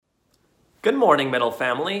Good morning, Middle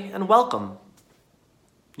family, and welcome.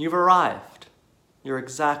 You've arrived. You're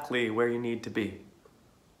exactly where you need to be.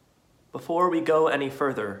 Before we go any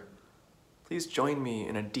further, please join me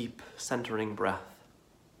in a deep, centering breath.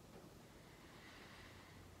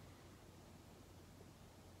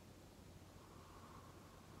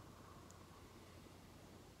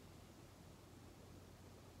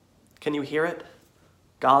 Can you hear it?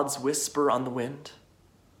 God's whisper on the wind?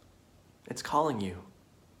 It's calling you,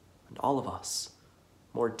 and all of us,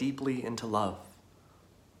 more deeply into love.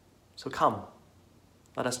 So come,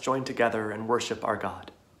 let us join together and worship our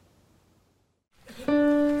God.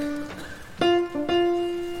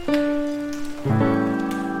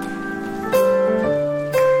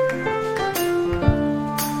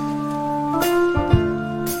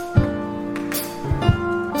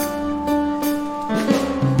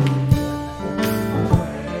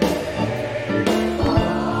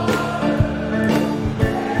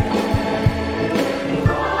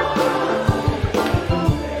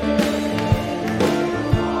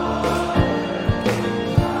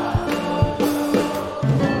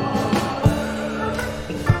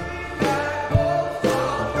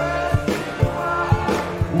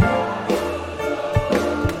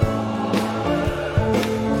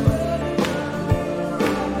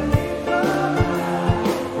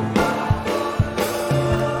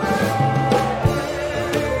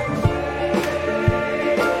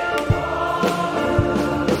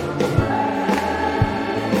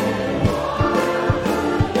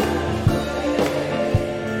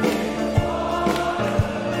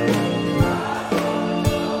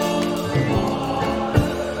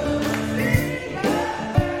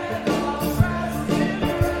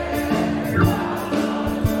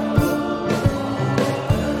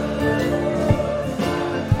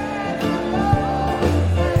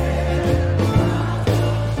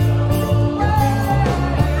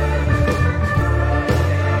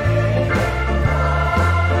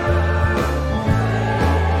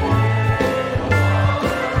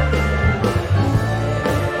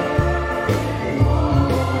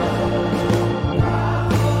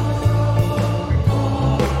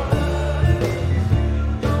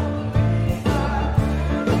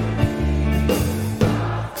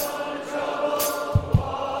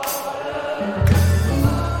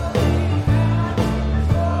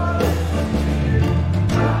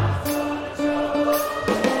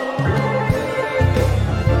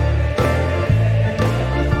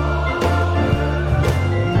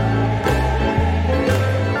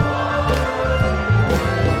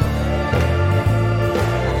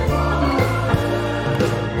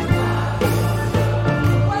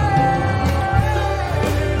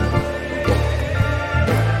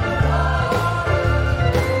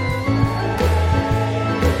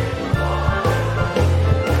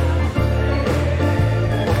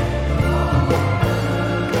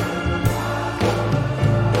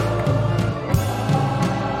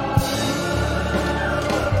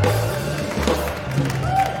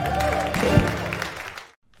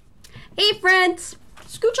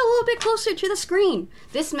 Scooch a little bit closer to the screen.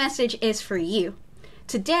 This message is for you.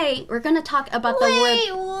 Today, we're going to talk about the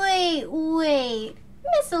word... Wait.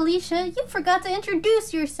 Miss Alicia, you forgot to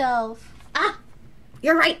introduce yourself. Ah,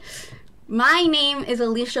 you're right. My name is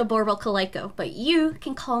Alicia Borbal-Kaleiko, but you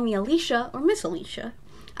can call me Alicia or Miss Alicia.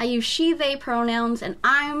 I use she, they pronouns, and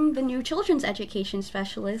I'm the new children's education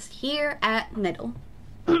specialist here at Middle.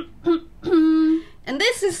 And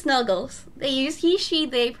this is Snuggles. They use he, she,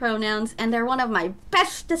 they pronouns, and they're one of my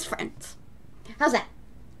bestest friends. How's that?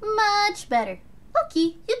 Much better.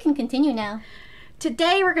 Okay, you can continue now.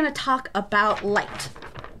 Today we're going to talk about light.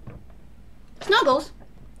 Snuggles,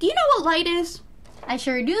 do you know what light is? I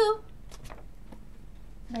sure do.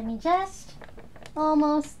 Let me just...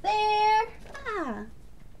 Almost there. Ah.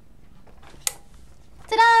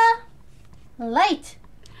 Ta-da! Light.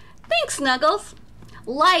 Thanks, Snuggles.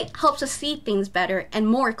 Light helps us see things better and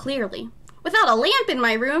more clearly. Without a lamp in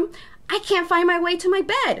my room, I can't find my way to my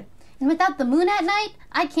bed. And without the moon at night,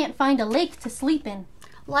 I can't find a lake to sleep in.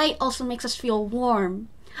 Light also makes us feel warm.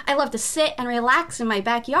 I love to sit and relax in my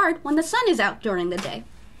backyard when the sun is out during the day.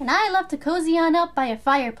 And I love to cozy on up by a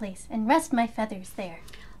fireplace and rest my feathers there.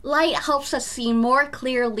 Light helps us see more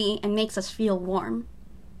clearly and makes us feel warm.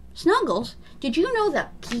 Snuggles, did you know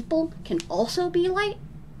that people can also be light?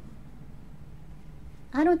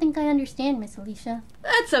 I don't think I understand, Miss Alicia.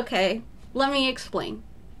 That's okay. Let me explain.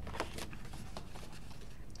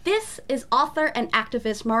 This is author and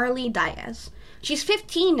activist Marley Diaz. She's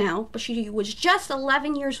 15 now, but she was just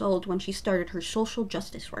 11 years old when she started her social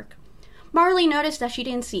justice work. Marley noticed that she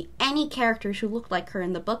didn't see any characters who looked like her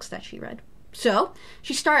in the books that she read. So,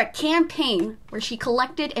 she started a campaign where she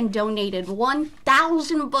collected and donated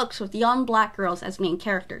 1,000 books with young black girls as main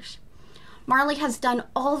characters. Marley has done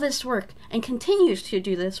all this work and continues to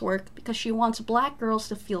do this work because she wants black girls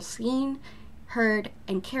to feel seen, heard,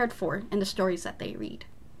 and cared for in the stories that they read.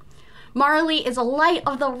 Marley is a light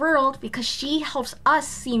of the world because she helps us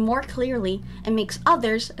see more clearly and makes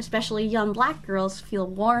others, especially young black girls, feel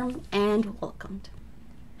warm and welcomed.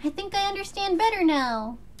 I think I understand better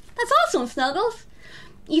now. That's awesome, Snuggles.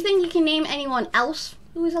 You think you can name anyone else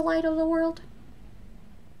who is a light of the world?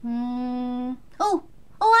 Oh,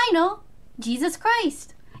 I know. Jesus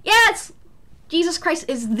Christ. Yes! Jesus Christ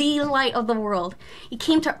is the light of the world. He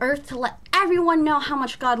came to earth to let everyone know how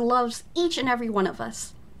much God loves each and every one of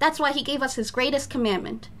us. That's why he gave us his greatest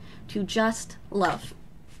commandment, to just love.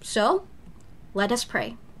 So, let us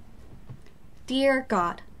pray. Dear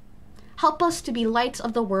God, help us to be lights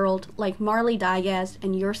of the world like Marley Diaz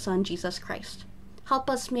and your son, Jesus Christ. Help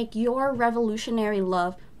us make your revolutionary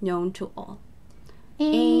love known to all.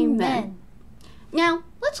 Amen. Now,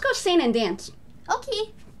 let's go sing and dance.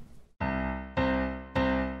 Okay.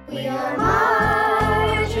 We are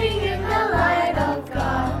marching in the light of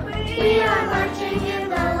God. We are marching in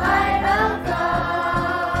the light of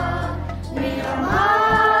God. We are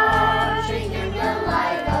marching in the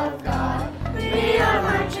light of God. We are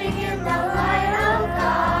marching in the light of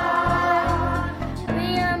God.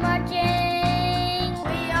 We are marching.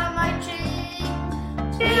 We are marching.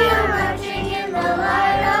 We are marching in the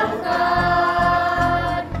light of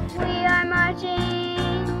God. We are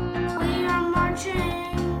marching. We are marching.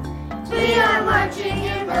 We are marching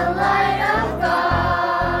in the light of God.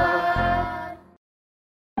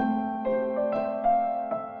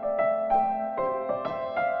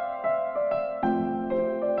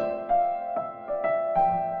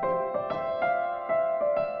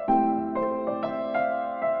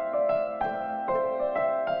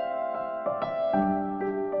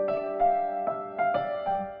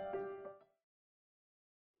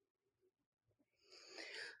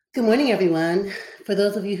 Good morning, everyone. For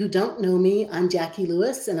those of you who don't know me, I'm Jackie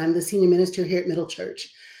Lewis, and I'm the senior minister here at Middle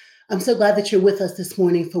Church. I'm so glad that you're with us this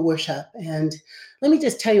morning for worship. And let me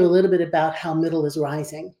just tell you a little bit about how Middle is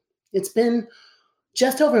rising. It's been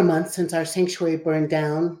just over a month since our sanctuary burned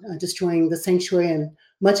down, destroying the sanctuary and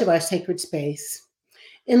much of our sacred space.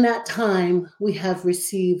 In that time, we have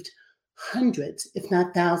received hundreds, if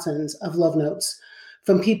not thousands, of love notes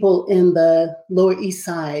from people in the Lower East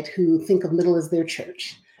Side who think of Middle as their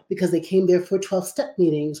church, because they came there for 12-step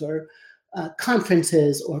meetings or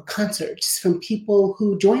conferences or concerts, from people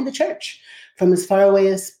who joined the church from as far away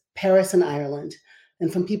as Paris and Ireland,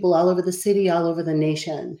 and from people all over the city, all over the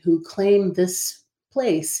nation, who claim this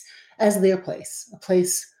place as their place, a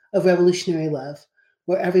place of revolutionary love,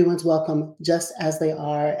 where everyone's welcome just as they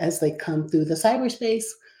are, as they come through the cyberspace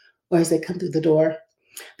or as they come through the door.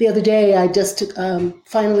 The other day, I just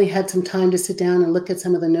finally had some time to sit down and look at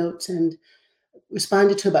some of the notes and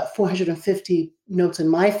responded to about 450 notes in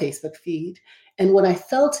my Facebook feed. And what I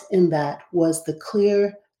felt in that was the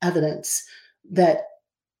clear evidence that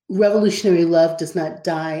revolutionary love does not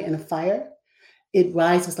die in a fire. It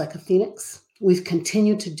rises like a phoenix. We've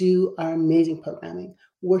continued to do our amazing programming,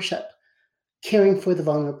 worship, caring for the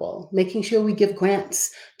vulnerable, making sure we give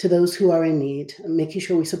grants to those who are in need, making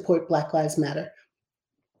sure we support Black Lives Matter.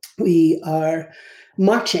 We are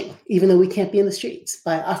marching, even though we can't be in the streets,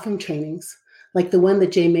 by offering trainings like the one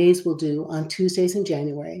that Jay Mays will do on Tuesdays in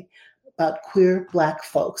January about queer Black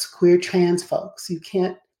folks, queer trans folks. You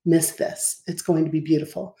can't miss this. It's going to be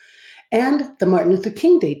beautiful. And the Martin Luther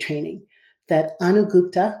King Day training that Anu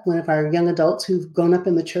Gupta, one of our young adults who've grown up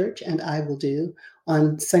in the church, and I will do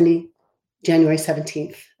on Sunday, January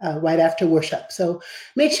 17th, right after worship. So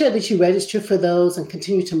make sure that you register for those and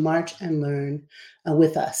continue to march and learn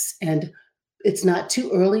with us. And it's not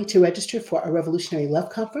too early to register for our Revolutionary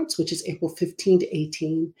Love Conference, which is April 15 to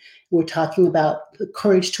 18. We're talking about the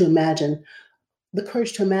courage to imagine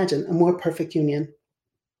a more perfect union.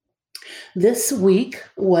 This week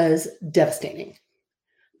was devastating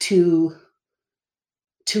to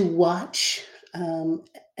watch an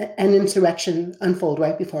insurrection unfold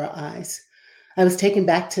right before our eyes. I was taken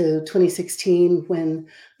back to 2016 when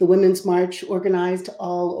the Women's March organized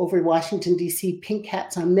all over Washington, D.C., pink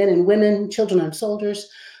hats on men and women, children on soldiers,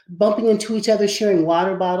 bumping into each other, sharing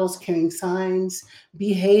water bottles, carrying signs,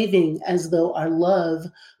 behaving as though our love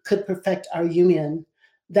could perfect our union.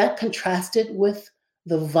 That contrasted with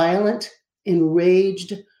the violent,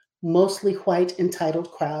 enraged, mostly white entitled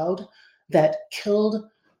crowd that killed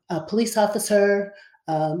a police officer,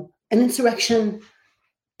 an insurrection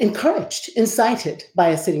encouraged, incited by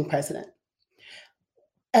a sitting president.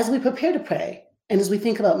 As we prepare to pray, and as we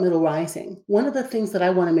think about Middle Rising, one of the things that I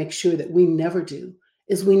want to make sure that we never do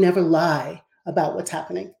is we never lie about what's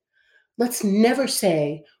happening. Let's never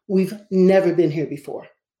say we've never been here before,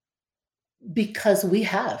 because we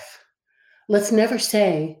have. Let's never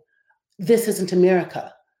say this isn't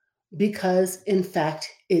America, because in fact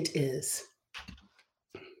it is.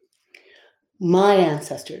 My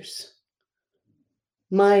ancestors,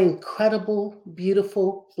 my incredible,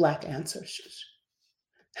 beautiful Black ancestors,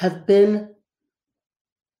 have been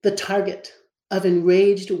the target of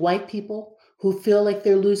enraged white people who feel like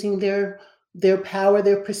they're losing their power,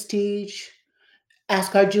 their prestige.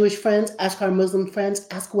 Ask our Jewish friends, ask our Muslim friends,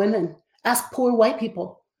 ask women, ask poor white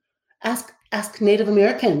people, ask Native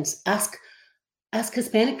Americans, ask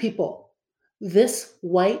Hispanic people. This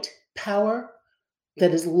white power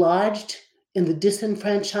that is lodged in the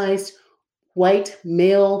disenfranchised white,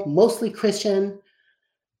 male, mostly Christian,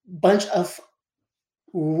 bunch of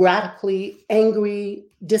radically angry,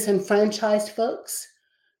 disenfranchised folks,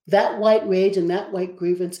 that white rage and that white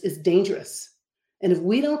grievance is dangerous. And if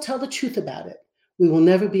we don't tell the truth about it, we will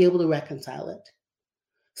never be able to reconcile it.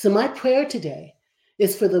 So my prayer today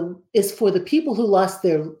is for the people who lost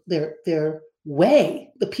their way,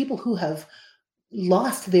 the people who have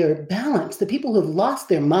lost their balance, the people who have lost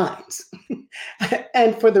their minds,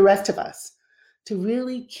 and for the rest of us to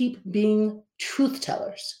really keep being truth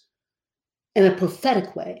tellers in a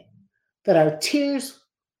prophetic way, that our tears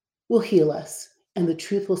will heal us and the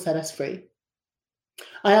truth will set us free.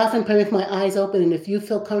 I often pray with my eyes open, and if you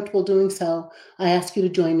feel comfortable doing so, I ask you to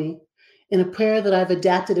join me in a prayer that I've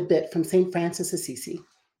adapted a bit from St. Francis Assisi.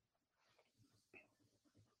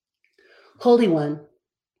 Holy One,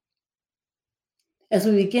 as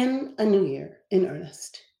we begin a new year in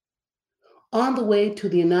earnest, on the way to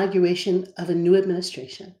the inauguration of a new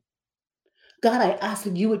administration, God, I ask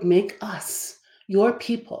that you would make us, your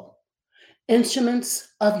people, instruments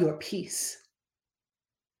of your peace.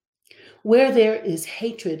 Where there is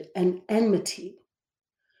hatred and enmity,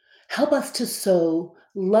 help us to sow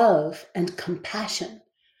love and compassion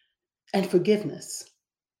and forgiveness.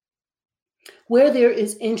 Where there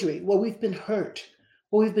is injury, where we've been hurt,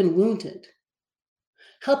 where we've been wounded,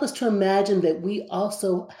 help us to imagine that we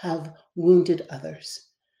also have wounded others,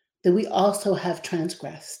 that we also have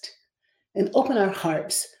transgressed, and open our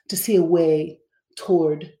hearts to see a way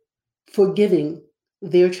toward forgiving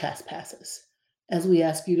their trespasses as we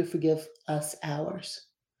ask you to forgive us ours.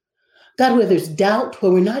 God, where there's doubt,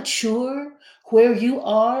 where we're not sure where you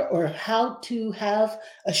are or how to have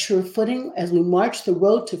a sure footing as we march the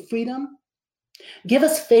road to freedom, give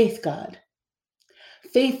us faith, God.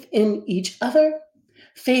 Faith in each other,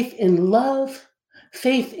 faith in love,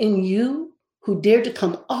 faith in you, who dared to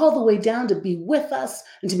come all the way down to be with us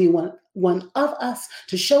and to be one of us,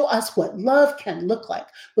 to show us what love can look like,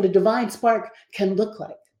 what a divine spark can look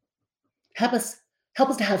like. Help us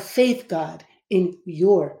to have faith, God, in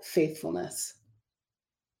your faithfulness.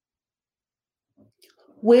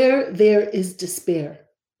 Where there is despair,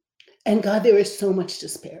 and God, there is so much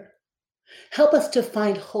despair, help us to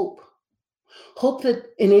find hope. Hope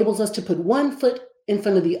that enables us to put one foot in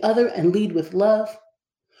front of the other and lead with love.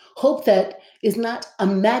 Hope that is not a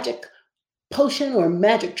magic potion or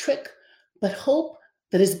magic trick, but hope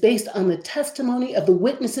that is based on the testimony of the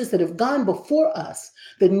witnesses that have gone before us,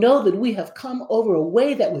 that know that we have come over a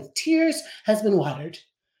way that with tears has been watered,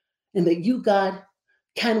 and that you, God,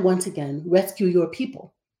 can once again rescue your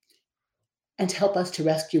people and help us to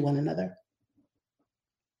rescue one another.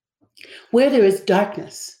 Where there is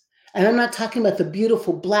darkness, and I'm not talking about the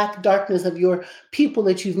beautiful black darkness of your people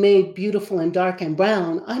that you've made beautiful and dark and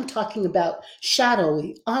brown. I'm talking about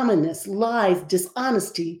shadowy, ominous, lies,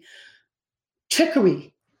 dishonesty,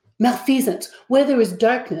 trickery, malfeasance. Where there is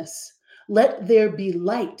darkness, let there be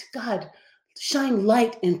light. God, shine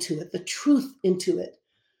light into it, the truth into it,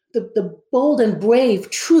 the bold and brave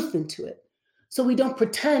truth into it. So we don't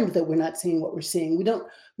pretend that we're not seeing what we're seeing. We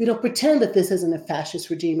don't pretend that this isn't a fascist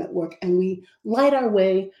regime at work, and we light our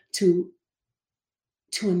way to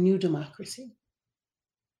a new democracy.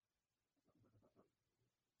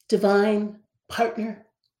 Divine partner,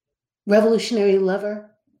 revolutionary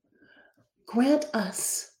lover, grant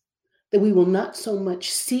us that we will not so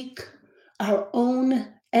much seek our own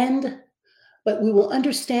end, but we will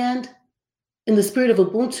understand in the spirit of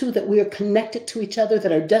Ubuntu that we are connected to each other,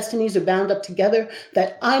 that our destinies are bound up together,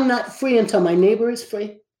 that I'm not free until my neighbor is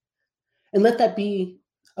free. And let that be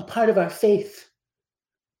a part of our faith,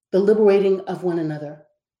 the liberating of one another.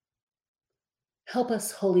 Help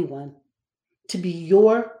us, Holy One, to be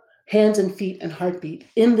your hands and feet and heartbeat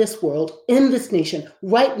in this world, in this nation,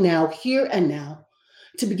 right now, here and now.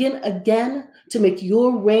 to begin again to make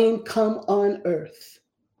your reign come on earth.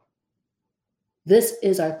 This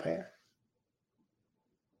is our prayer.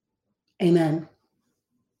 Amen.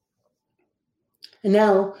 And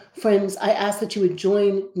now, friends, I ask that you would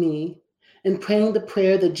join me in praying the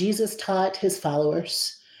prayer that Jesus taught his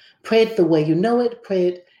followers. Pray it the way you know it, pray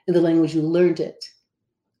it in the language you learned it,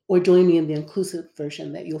 or join me in the inclusive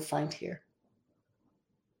version that you'll find here.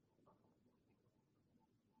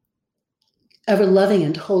 Ever-loving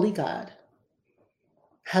and holy God,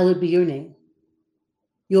 hallowed be your name.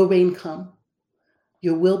 Your reign come,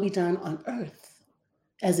 your will be done on earth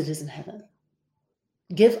as it is in heaven.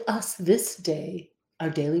 Give us this day our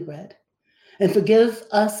daily bread, and forgive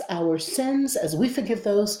us our sins as we forgive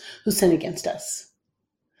those who sin against us.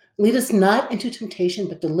 Lead us not into temptation,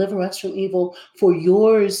 but deliver us from evil, for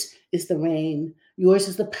yours is the reign, yours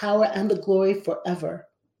is the power and the glory forever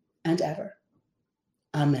and ever.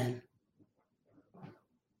 Amen.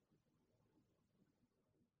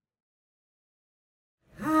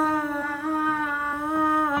 Amen.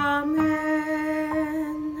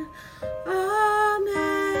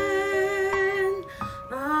 Amen.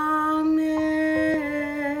 Amen.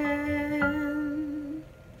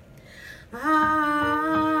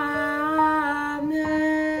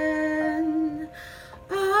 Amen.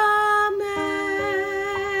 Amen.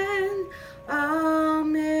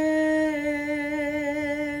 Amen.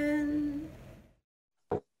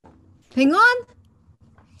 Hingon?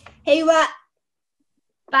 Hewa.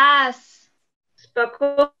 Paz.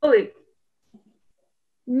 Spokoli.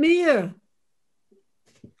 Mir.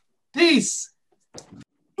 Peace.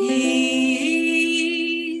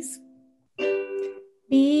 Peace.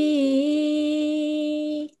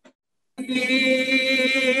 Be. Peace.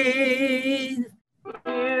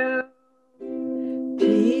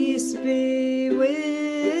 Peace be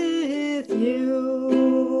with you.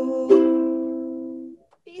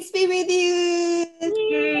 Peace be with you.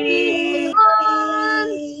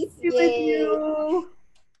 Peace be with you.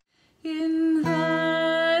 In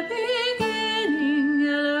the beginning,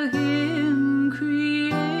 Elohim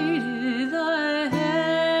created the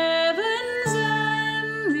heavens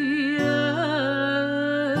and the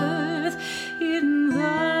earth. In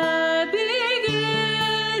the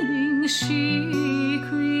beginning, she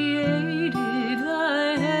created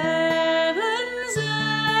the heavens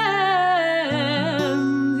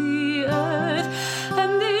and the earth.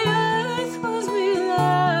 And the earth was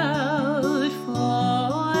without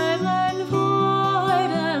form and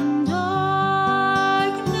void, and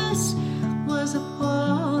darkness was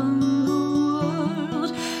upon the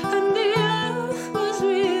world. And the earth was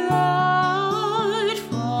without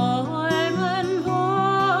form and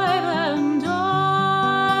void, and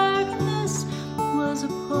darkness was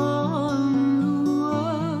upon the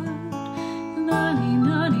world. Nani,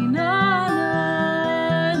 nani, na,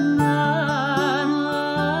 na, na,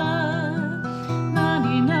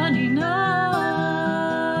 nani, nani, na,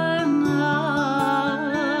 na.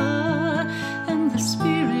 And the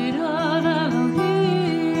spirit of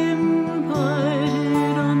Elohim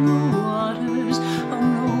parted on the waters, on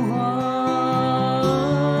the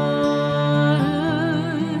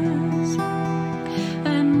waters.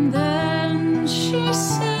 And then she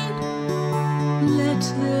said, let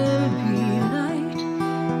there be light,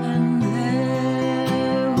 and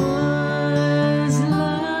there was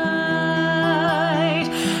light,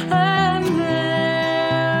 and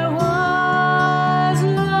there was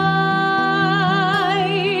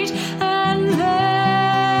light, and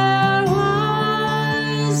there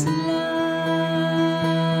was light.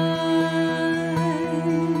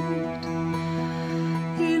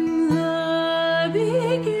 In the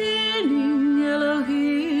beginning,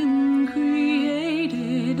 Elohim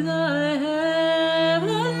created the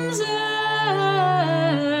heavens and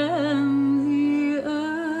the earth.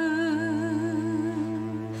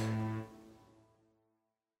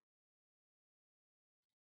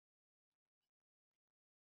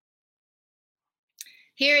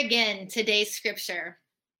 Here again, today's scripture,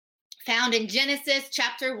 found in Genesis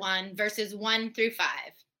chapter 1, verses 1 through 5.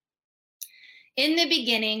 In the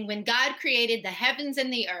beginning, when God created the heavens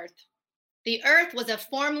and the earth was a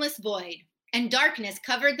formless void, and darkness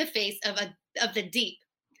covered the face of the deep,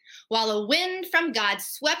 while a wind from God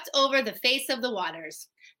swept over the face of the waters.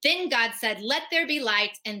 Then God said, let there be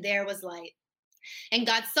light, and there was light. And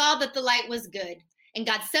God saw that the light was good, and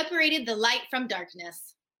God separated the light from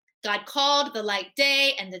darkness. God called the light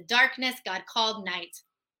day, and the darkness God called night.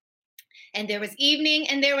 And there was evening,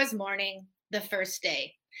 and there was morning, the first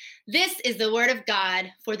day. This is the word of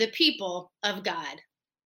God for the people of God.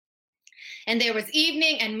 And there was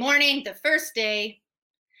evening and morning, the first day.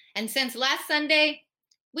 And since last Sunday,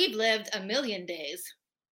 we've lived 1,000,000 days.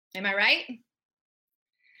 Am I right?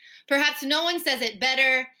 Perhaps no one says it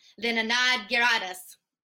better than Anand Giridharadas.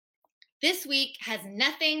 This week has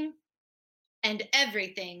nothing and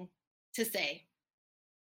everything to say.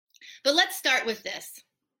 But let's start with this.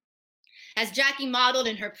 As Jackie modeled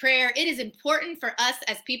in her prayer, it is important for us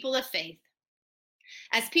as people of faith,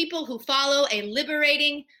 as people who follow a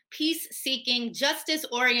liberating, peace-seeking,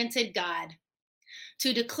 justice-oriented God,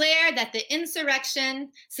 to declare that the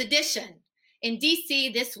insurrection, sedition in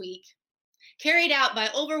DC this week, carried out by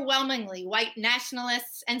overwhelmingly white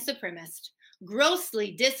nationalists and supremacists,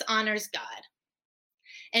 grossly dishonors God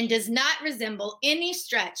and does not resemble any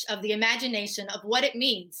stretch of the imagination of what it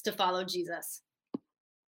means to follow Jesus.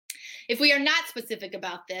 If we are not specific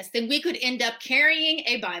about this, then we could end up carrying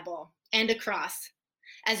a Bible and a cross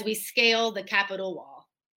as we scale the Capitol wall.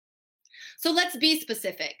 So let's be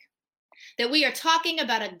specific, that we are talking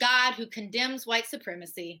about a God who condemns white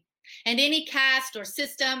supremacy and any caste or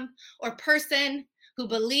system or person who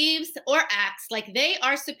believes or acts like they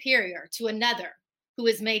are superior to another who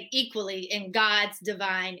is made equally in God's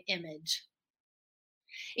divine image.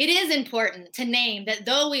 It is important to name that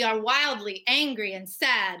though we are wildly angry and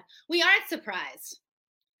sad, we aren't surprised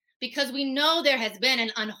because we know there has been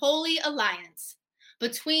an unholy alliance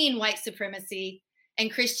between white supremacy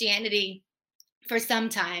and Christianity for some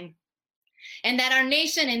time, and that our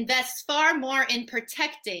nation invests far more in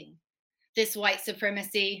protecting this white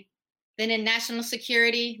supremacy than in national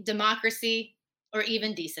security, democracy, or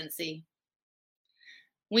even decency.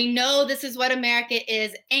 We know this is what America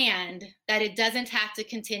is and that it doesn't have to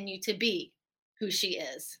continue to be who she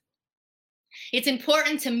is. It's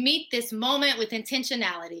important to meet this moment with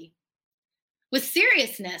intentionality, with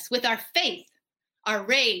seriousness, with our faith, our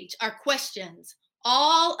rage, our questions,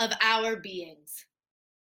 all of our beings,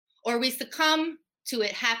 or we succumb to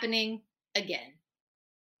it happening again.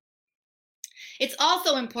 It's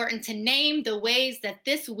also important to name the ways that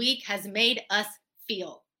this week has made us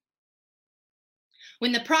feel.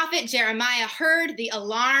 When the prophet Jeremiah heard the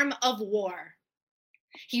alarm of war,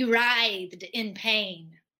 he writhed in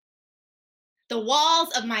pain. The walls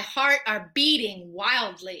of my heart are beating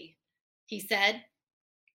wildly, he said.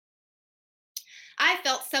 I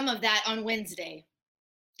felt some of that on Wednesday.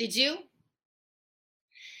 Did you?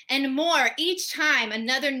 And more each time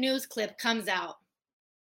another news clip comes out.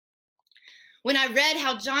 When I read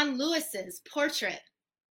how John Lewis's portrait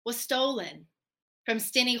was stolen from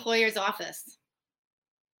Steny Hoyer's office.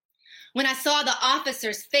 When I saw the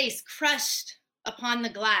officer's face crushed upon the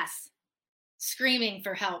glass, screaming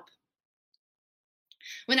for help.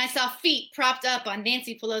 When I saw feet propped up on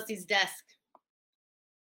Nancy Pelosi's desk.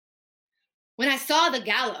 When I saw the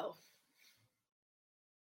gallows.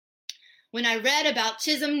 When I read about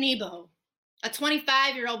Chisholm Nebo, a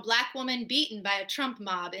 25-year-old Black woman beaten by a Trump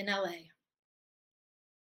mob in LA.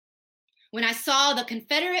 When I saw the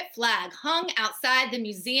Confederate flag hung outside the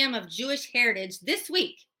Museum of Jewish Heritage this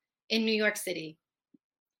week in New York City,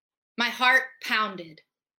 my heart pounded,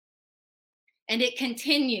 and it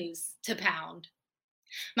continues to pound.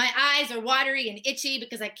 My eyes are watery and itchy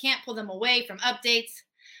because I can't pull them away from updates.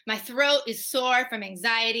 My throat is sore from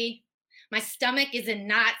anxiety. My stomach is in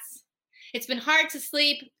knots. It's been hard to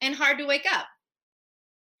sleep and hard to wake up.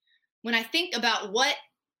 When I think about what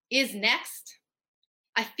is next,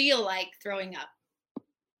 I feel like throwing up.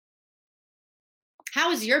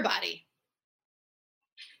 How is your body?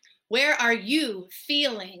 Where are you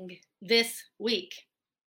feeling this week?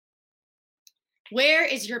 Where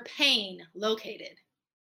is your pain located?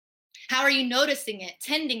 How are you noticing it,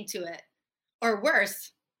 tending to it, or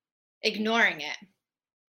worse, ignoring it?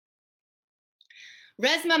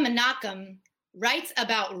 Resmaa Menakem writes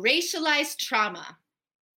about racialized trauma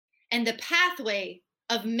and the pathway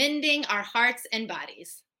of mending our hearts and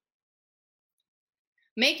bodies.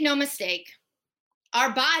 Make no mistake, our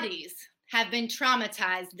bodies have been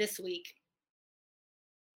traumatized this week.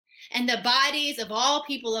 And the bodies of all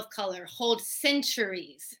people of color hold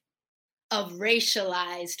centuries of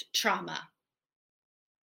racialized trauma.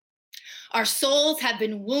 Our souls have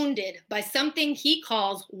been wounded by something he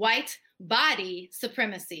calls white body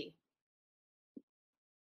supremacy.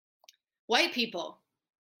 White people,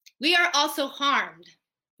 we are also harmed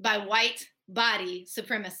by white body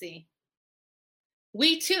supremacy.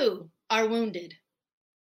 We too are wounded.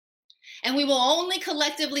 And we will only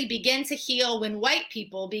collectively begin to heal when white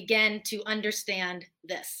people begin to understand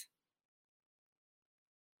this.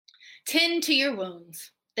 Tend to your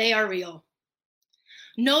wounds, they are real.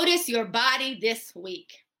 Notice your body this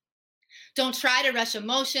week. Don't try to rush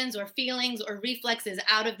emotions or feelings or reflexes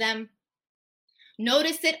out of them.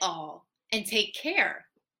 Notice it all and take care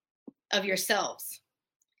of yourselves,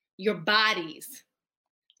 your bodies,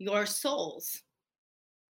 your souls.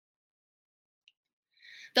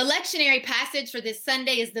 The lectionary passage for this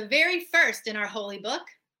Sunday is the very first in our holy book.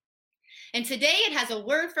 And today it has a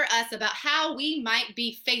word for us about how we might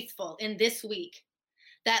be faithful in this week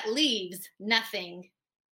that leaves nothing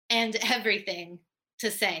and everything to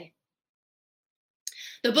say.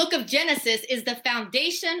 The book of Genesis is the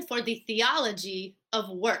foundation for the theology of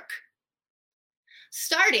work.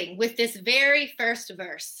 Starting with this very first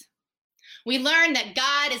verse, we learn that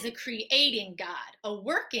God is a creating God, a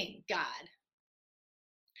working God.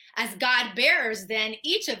 As God bearers, then,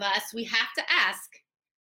 each of us, we have to ask,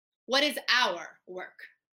 what is our work?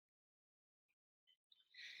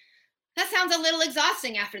 That sounds a little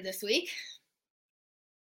exhausting after this week.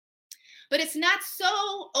 But it's not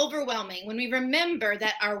so overwhelming when we remember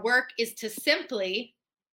that our work is to simply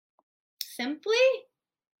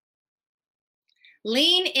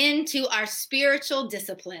lean into our spiritual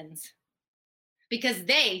disciplines, because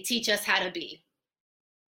they teach us how to be,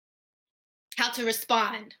 how to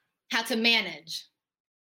respond, how to manage.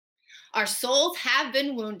 Our souls have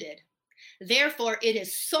been wounded. Therefore, it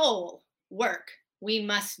is soul work we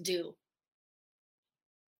must do.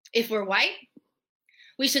 If we're white,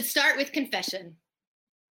 we should start with confession.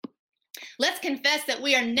 Let's confess that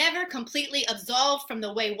we are never completely absolved from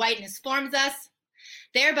the way whiteness forms us.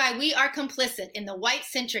 Thereby, we are complicit in the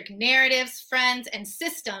white-centric narratives, friends, and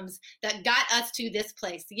systems that got us to this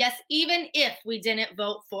place. Yes, even if we didn't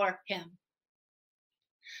vote for him.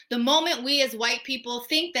 The moment we as white people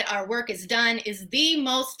think that our work is done is the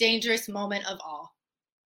most dangerous moment of all.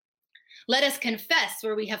 Let us confess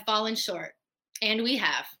where we have fallen short, and we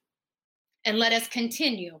have, and let us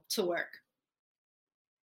continue to work.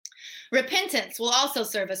 Repentance will also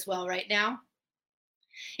serve us well right now.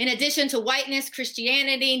 In addition to whiteness,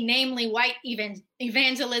 Christianity, namely white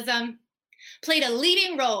evangelism, played a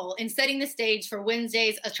leading role in setting the stage for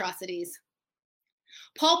Wednesday's atrocities.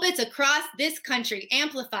 Pulpits across this country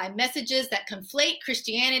amplify messages that conflate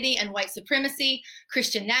Christianity and white supremacy,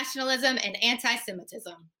 Christian nationalism, and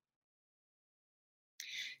anti-Semitism.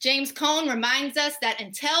 James Cone reminds us that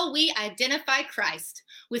until we identify Christ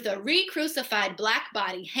with a re-crucified Black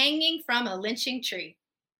body hanging from a lynching tree,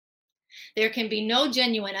 there can be no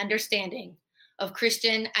genuine understanding of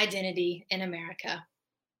Christian identity in America.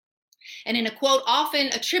 And in a quote often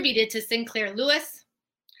attributed to Sinclair Lewis,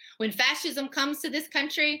 when fascism comes to this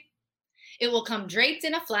country, it will come draped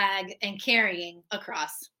in a flag and carrying a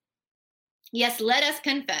cross. Yes, let us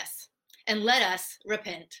confess and let us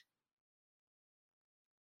repent.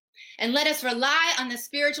 And let us rely on the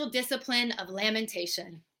spiritual discipline of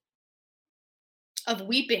lamentation, of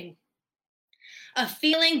weeping, of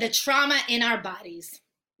feeling the trauma in our bodies.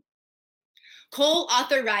 Cole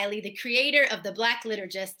Arthur Riley, the creator of the Black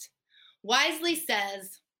Liturgist, wisely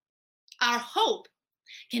says, our hope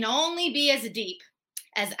can only be as deep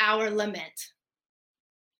as our lament.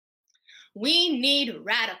 We need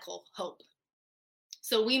radical hope,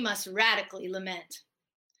 so we must radically lament.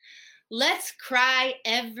 Let's cry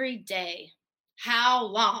every day, how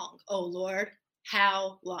long, O Lord,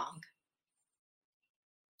 how long?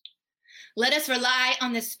 Let us rely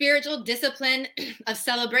on the spiritual discipline of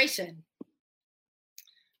celebration.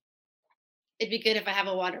 It'd be good if I have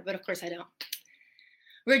a water, but of course I don't.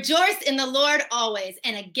 Rejoice in the Lord always.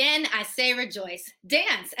 And again, I say rejoice.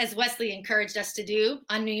 Dance, as Wesley encouraged us to do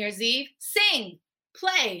on New Year's Eve. Sing,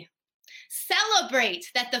 play, celebrate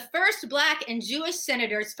that the first Black and Jewish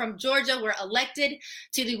senators from Georgia were elected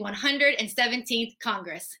to the 117th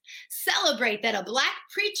Congress. Celebrate that a Black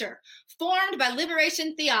preacher formed by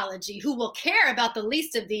liberation theology who will care about the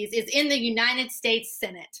least of these is in the United States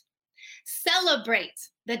Senate. Celebrate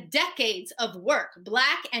the decades of work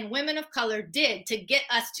Black and women of color did to get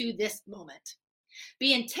us to this moment.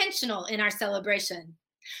 Be intentional in our celebration,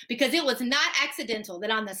 because it was not accidental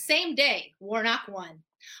that on the same day Warnock won,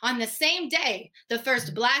 on the same day the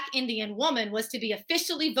first Black Indian woman was to be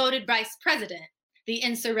officially voted vice president, the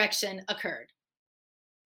insurrection occurred.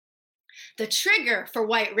 The trigger for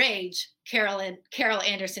white rage, Carol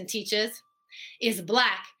Anderson teaches, is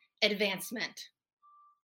Black advancement.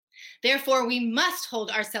 Therefore, we must hold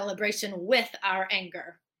our celebration with our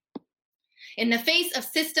anger. In the face of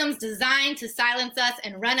systems designed to silence us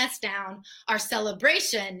and run us down, our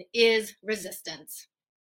celebration is resistance.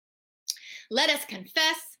 Let us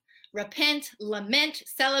confess, repent, lament,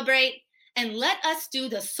 celebrate, and let us do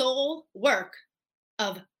the soul work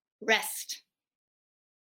of rest.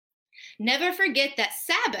 Never forget that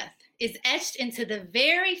Sabbath is etched into the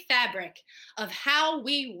very fabric of how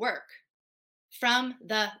we work from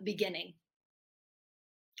the beginning.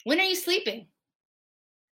 When are you sleeping?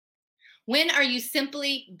 When are you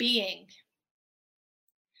simply being?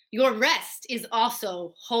 Your rest is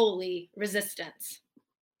also holy resistance.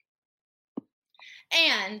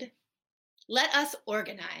 And let us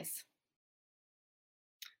organize.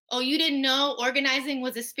 Oh, you didn't know organizing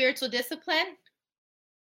was a spiritual discipline?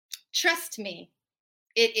 Trust me,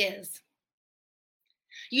 it is.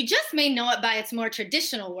 You just may know it by its more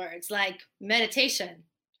traditional words like meditation,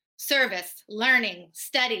 service, learning,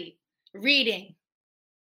 study, reading.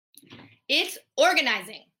 It's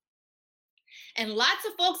organizing. And lots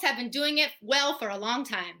of folks have been doing it well for a long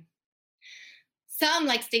time. Some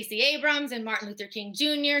like Stacey Abrams and Martin Luther King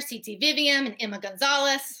Jr., C.T. Vivian and Emma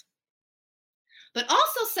Gonzalez. But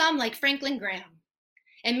also some like Franklin Graham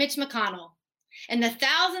and Mitch McConnell and the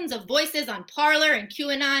thousands of voices on Parler and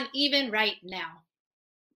QAnon even right now.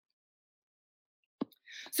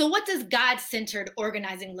 So what does God-centered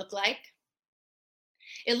organizing look like?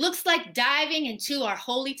 It looks like diving into our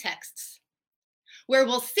holy texts, where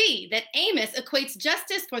we'll see that Amos equates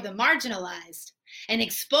justice for the marginalized and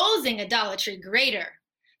exposing idolatry greater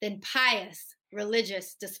than pious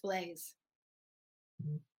religious displays.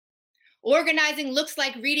 Organizing looks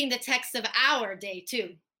like reading the texts of our day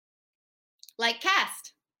too, like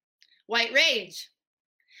Caste, White Rage,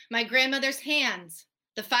 My Grandmother's Hands,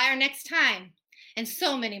 The Fire Next Time, and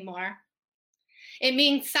so many more. It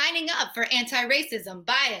means signing up for anti-racism,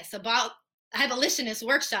 bias, abolitionist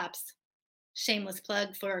workshops. Shameless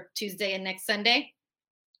plug for Tuesday and next Sunday.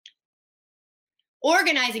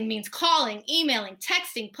 Organizing means calling, emailing,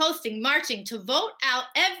 texting, posting, marching to vote out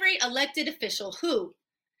every elected official who,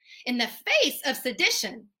 in the face of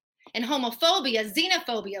sedition and homophobia,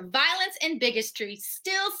 xenophobia, violence, and bigotry,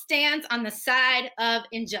 still stands on the side of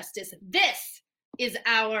injustice. This is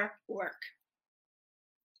our work.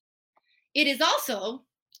 It is also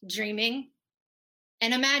dreaming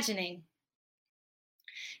and imagining,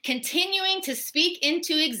 continuing to speak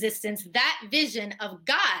into existence that vision of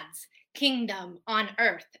God's kingdom on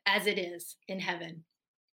earth as it is in heaven.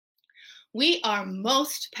 We are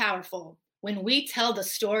most powerful when we tell the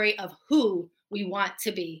story of who we want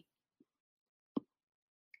to be.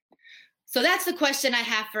 So that's the question I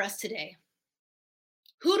have for us today.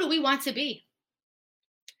 Who do we want to be?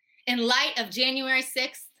 In light of January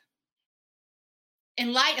 6th,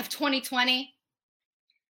 in light of 2020,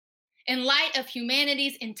 in light of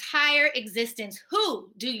humanity's entire existence, who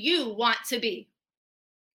do you want to be?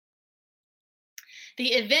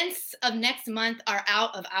 The events of next month are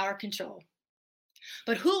out of our control.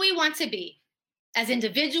 But who we want to be, as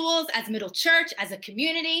individuals, as Middle Church, as a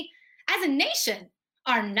community, as a nation,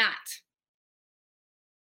 are not.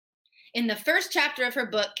 In the first chapter of her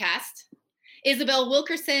book, Caste, Isabel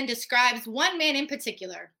Wilkerson describes one man in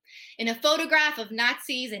particular in a photograph of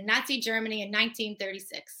Nazis in Nazi Germany in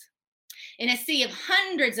 1936. In a sea of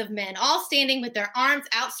hundreds of men, all standing with their arms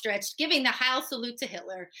outstretched, giving the Heil salute to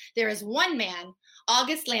Hitler, there is one man,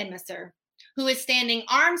 August Landmesser, who is standing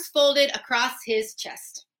arms folded across his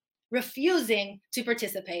chest, refusing to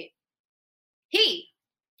participate. He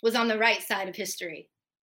was on the right side of history.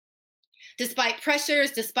 Despite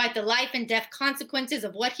pressures, despite the life and death consequences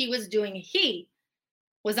of what he was doing, he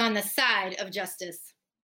was on the side of justice.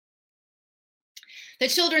 The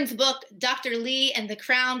children's book, Dr. Li and the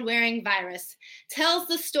Crown-Wearing Virus, tells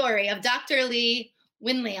the story of Dr. Li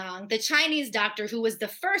Wenliang, the Chinese doctor who was the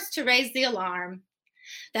first to raise the alarm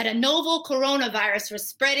that a novel coronavirus was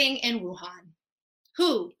spreading in Wuhan,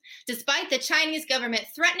 who, despite the Chinese government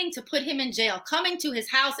threatening to put him in jail, coming to his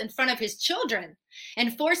house in front of his children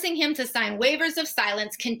and forcing him to sign waivers of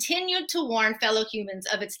silence, continued to warn fellow humans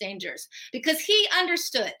of its dangers, because he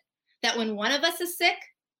understood that when one of us is sick,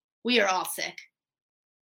 we are all sick.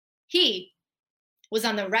 He was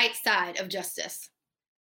on the right side of justice.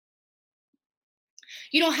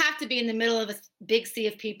 You don't have to be in the middle of a big sea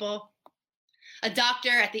of people, a doctor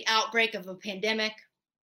at the outbreak of a pandemic,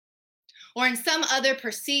 or in some other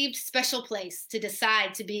perceived special place to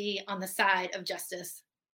decide to be on the side of justice.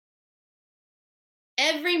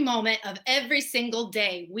 Every moment of every single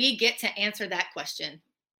day, we get to answer that question.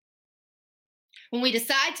 When we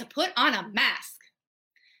decide to put on a mask,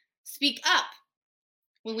 speak up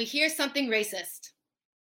when we hear something racist,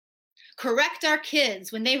 correct our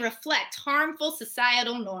kids when they reflect harmful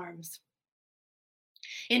societal norms,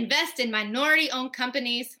 invest in minority-owned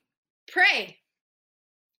companies, pray,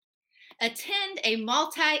 attend a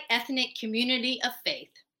multi-ethnic community of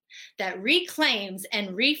faith that reclaims and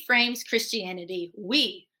reframes Christianity.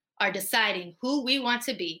 We are deciding who we want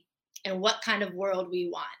to be and what kind of world we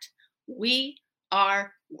want. We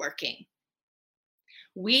are working.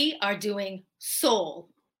 We are doing soul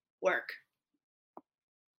work.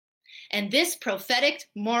 And this prophetic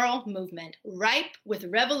moral movement, ripe with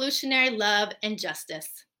revolutionary love and justice,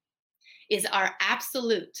 is our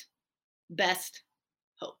absolute best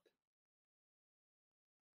hope.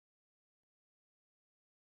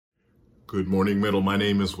 Good morning, Middle. My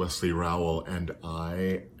name is Wesley Rowell, and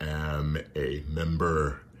I am a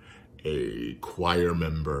member, a choir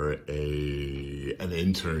member, an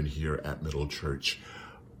intern here at Middle Church.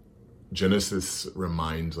 Genesis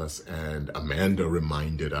reminds us, and Amanda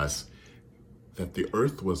reminded us, that the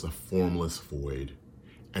earth was a formless void,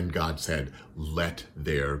 and God said, "Let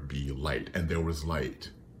there be light," and there was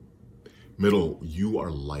light. Middle, you are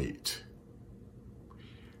light.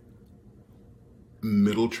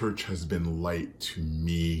 Middle Church has been light to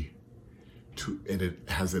me, and it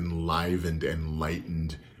has enlivened and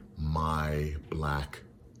enlightened my Black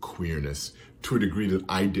queerness to a degree that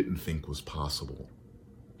I didn't think was possible.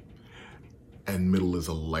 And Middle is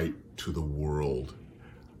a light to the world.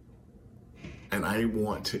 And I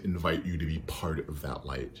want to invite you to be part of that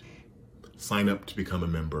light. Sign up to become a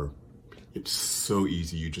member. It's so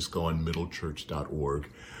easy. You just go on middlechurch.org.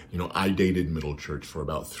 You know, I dated Middle Church for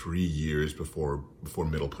about 3 years before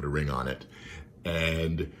Middle put a ring on it.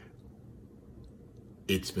 And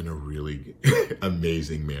it's been a really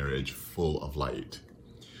amazing marriage full of light.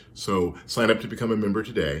 So sign up to become a member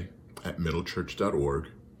today at middlechurch.org.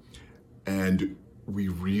 And we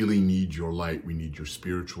really need your light. We need your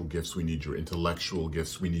spiritual gifts. We need your intellectual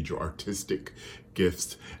gifts. We need your artistic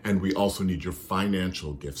gifts. And we also need your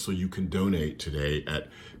financial gifts. So you can donate today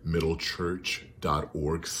at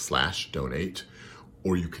middlechurch.org/donate,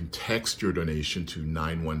 or you can text your donation to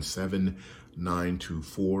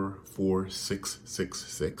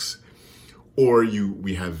 917-924-4666, or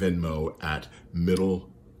we have Venmo at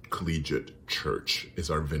Middle Collegiate Church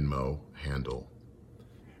is our Venmo handle.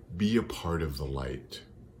 Be a part of the light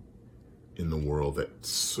in the world that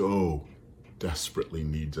so desperately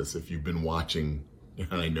needs us. If you've been watching,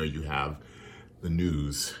 and I know you have, the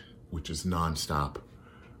news, which is nonstop,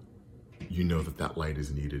 you know that light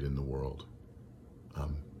is needed in the world.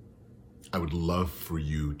 I would love for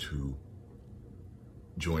you to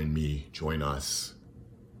join us,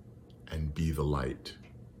 and be the light.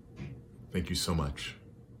 Thank you so much.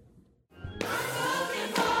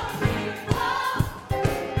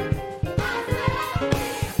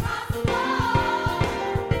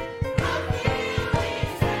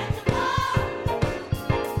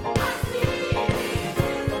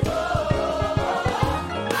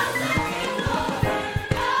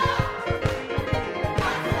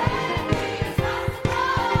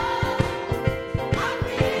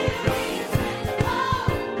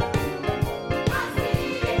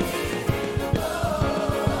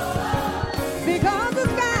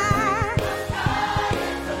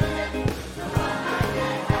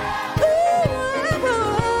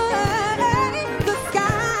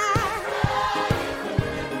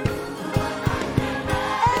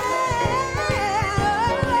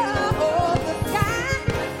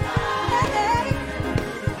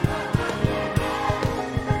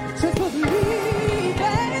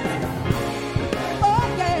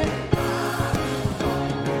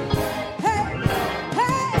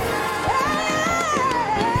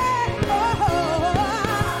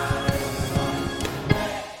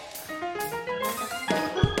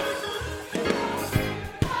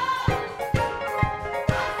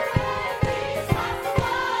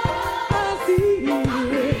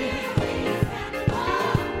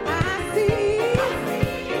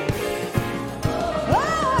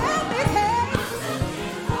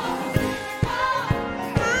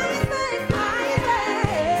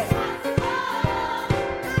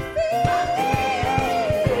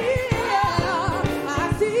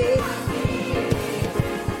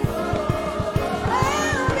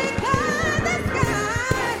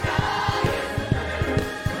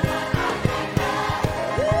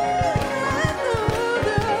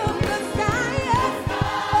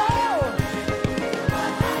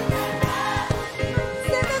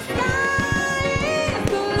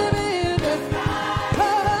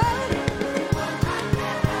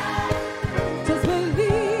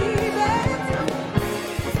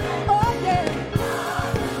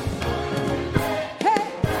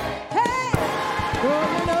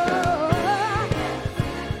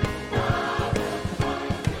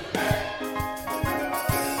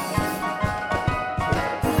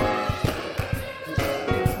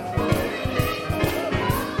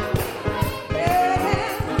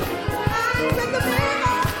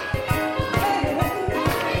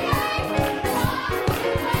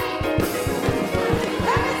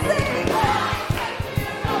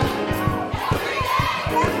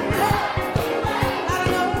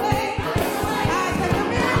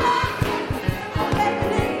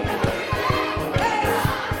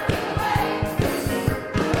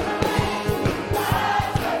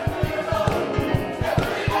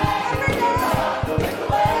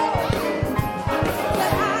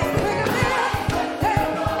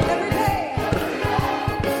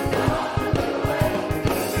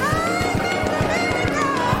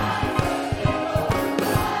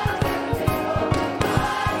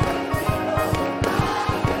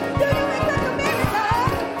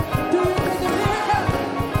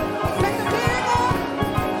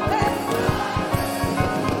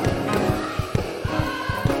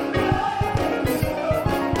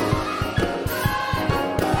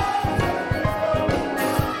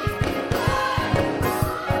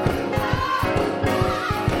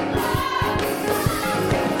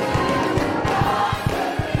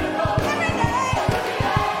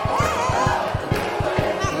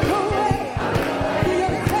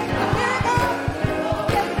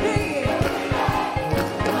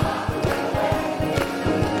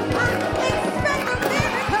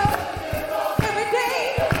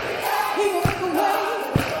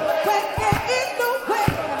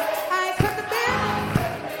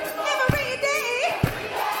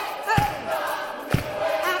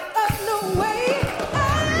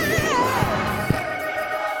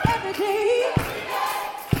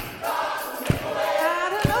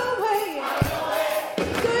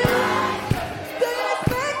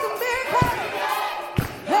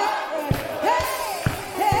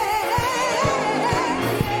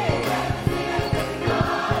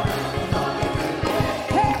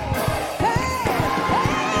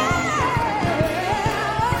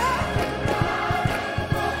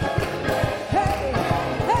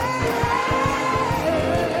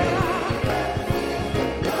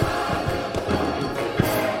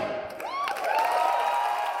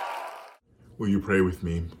 Will you pray with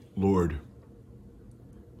me? Lord,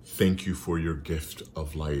 thank you for your gift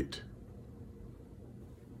of light.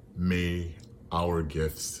 May our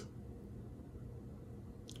gifts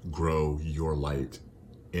grow your light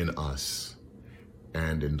in us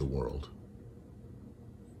and in the world.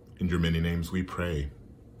 In your many names we pray.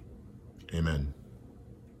 Amen.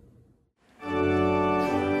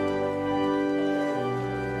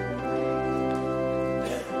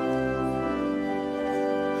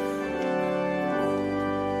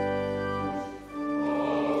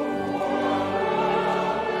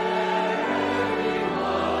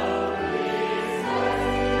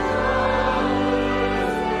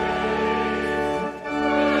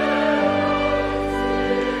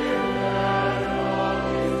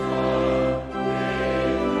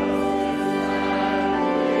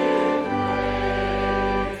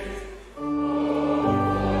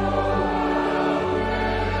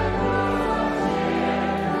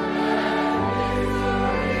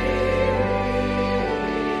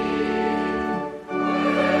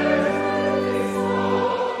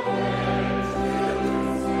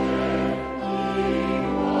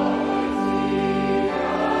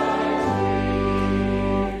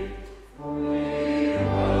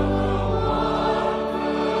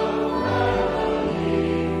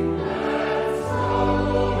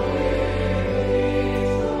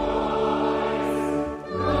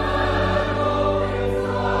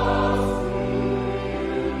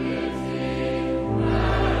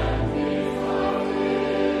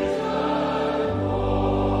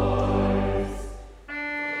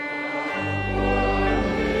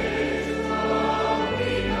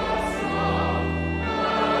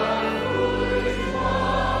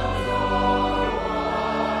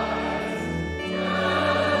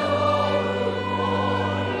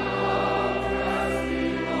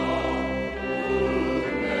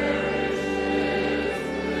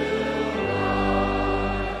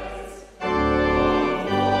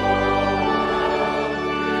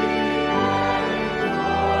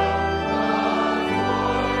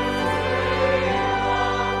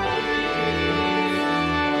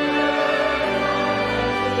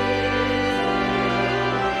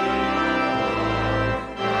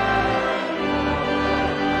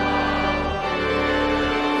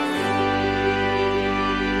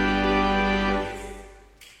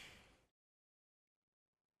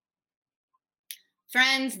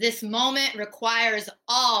 Friends, this moment requires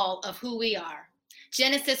all of who we are.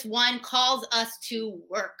 Genesis 1 calls us to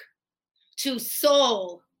work, to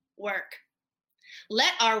soul work.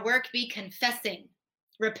 Let our work be confessing,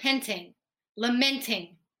 repenting,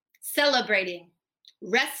 lamenting, celebrating,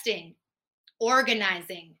 resting,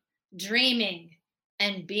 organizing, dreaming,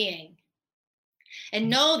 and being. And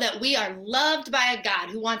know that we are loved by a God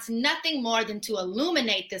who wants nothing more than to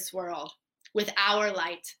illuminate this world with our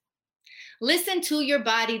light. Listen to your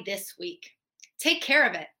body this week. Take care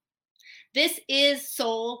of it. This is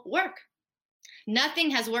soul work. Nothing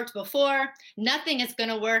has worked before. Nothing is going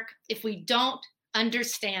to work if we don't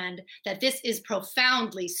understand that this is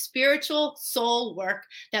profoundly spiritual soul work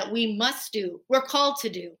that we must do. We're called to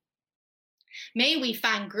do. May we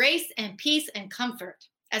find grace and peace and comfort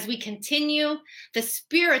as we continue the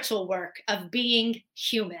spiritual work of being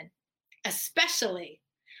human, especially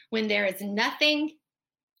when there is nothing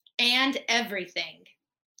and everything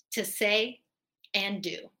to say and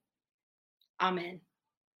do. Amen.